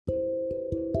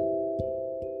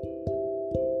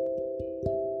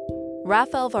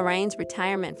Rafael Varane's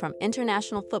retirement from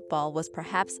international football was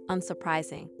perhaps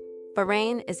unsurprising.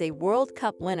 Varane is a World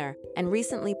Cup winner and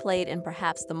recently played in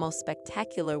perhaps the most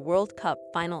spectacular World Cup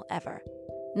final ever.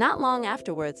 Not long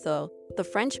afterwards, though, the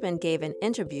Frenchman gave an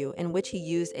interview in which he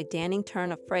used a damning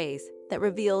turn of phrase that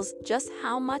reveals just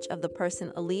how much of the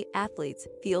person elite athletes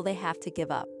feel they have to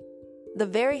give up. The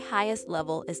very highest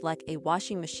level is like a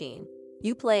washing machine.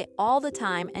 You play all the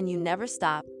time and you never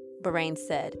stop, Varane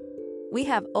said. We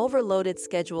have overloaded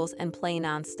schedules and play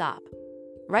non-stop.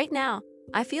 Right now,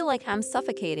 I feel like I'm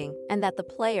suffocating and that the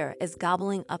player is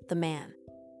gobbling up the man.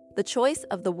 The choice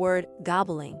of the word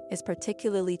gobbling is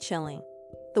particularly chilling.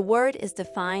 The word is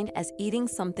defined as eating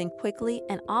something quickly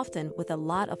and often with a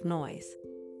lot of noise.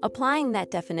 Applying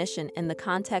that definition in the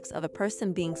context of a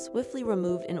person being swiftly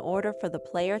removed in order for the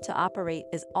player to operate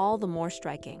is all the more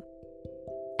striking.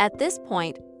 At this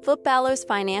point, footballers'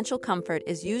 financial comfort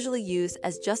is usually used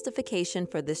as justification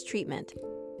for this treatment.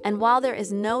 And while there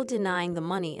is no denying the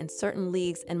money in certain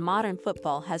leagues and modern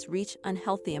football has reached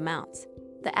unhealthy amounts,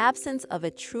 the absence of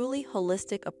a truly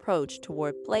holistic approach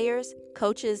toward players,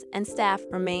 coaches, and staff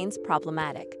remains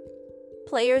problematic.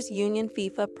 Players Union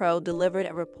FIFA Pro delivered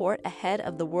a report ahead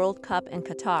of the World Cup in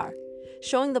Qatar,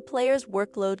 showing the players'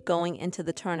 workload going into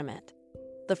the tournament.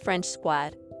 The French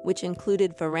squad, which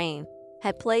included Varane,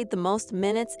 had played the most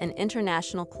minutes in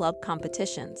international club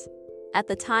competitions. At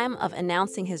the time of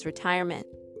announcing his retirement,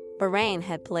 Varane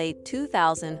had played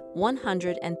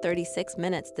 2,136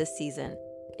 minutes this season,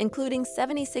 including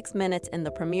 76 minutes in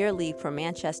the Premier League for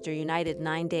Manchester United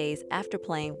 9 days after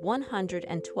playing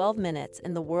 112 minutes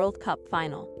in the World Cup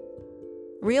final.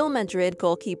 Real Madrid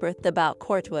goalkeeper Thibaut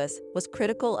Courtois was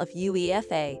critical of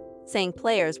UEFA, saying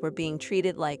players were being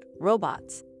treated like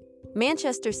robots.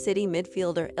 Manchester City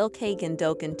midfielder Ilkay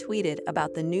Gundogan tweeted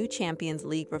about the new Champions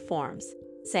League reforms,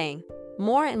 saying,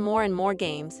 more and more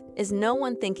games, is no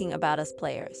one thinking about us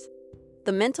players?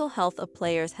 The mental health of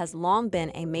players has long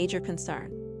been a major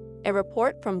concern. A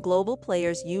report from Global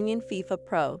Players Union FIFA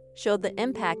Pro showed the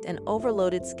impact an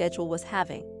overloaded schedule was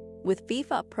having, with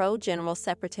FIFA Pro General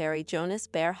Secretary Jonas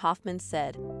Baer Hoffmann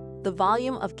said, "The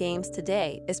volume of games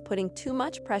today is putting too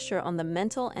much pressure on the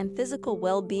mental and physical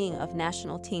well-being of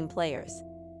national team players."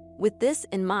 With this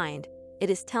in mind, it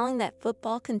is telling that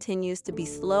football continues to be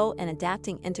slow in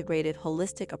adapting integrated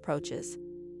holistic approaches.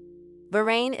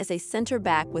 Varane is a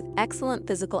center-back with excellent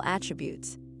physical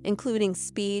attributes, including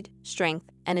speed,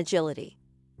 strength, and agility.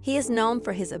 He is known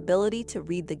for his ability to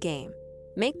read the game,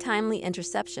 make timely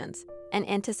interceptions, and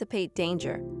anticipate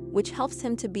danger, which helps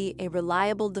him to be a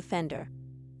reliable defender.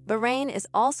 Varane is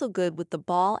also good with the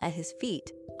ball at his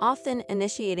feet, often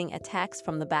initiating attacks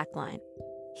from the backline.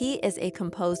 He is a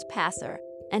composed passer,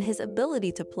 and his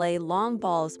ability to play long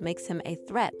balls makes him a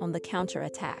threat on the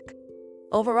counter-attack.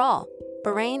 Overall,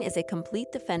 Varane is a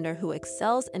complete defender who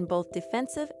excels in both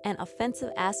defensive and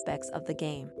offensive aspects of the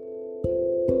game.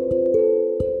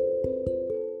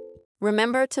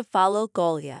 Remember to follow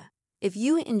Golia. If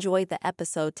you enjoyed the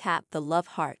episode, tap the love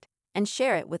heart and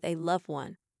share it with a loved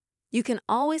one. You can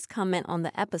always comment on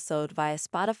the episode via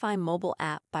Spotify mobile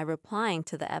app by replying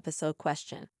to the episode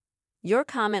question. Your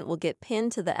comment will get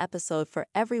pinned to the episode for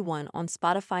everyone on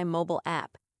Spotify mobile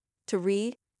app to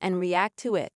read and react to it.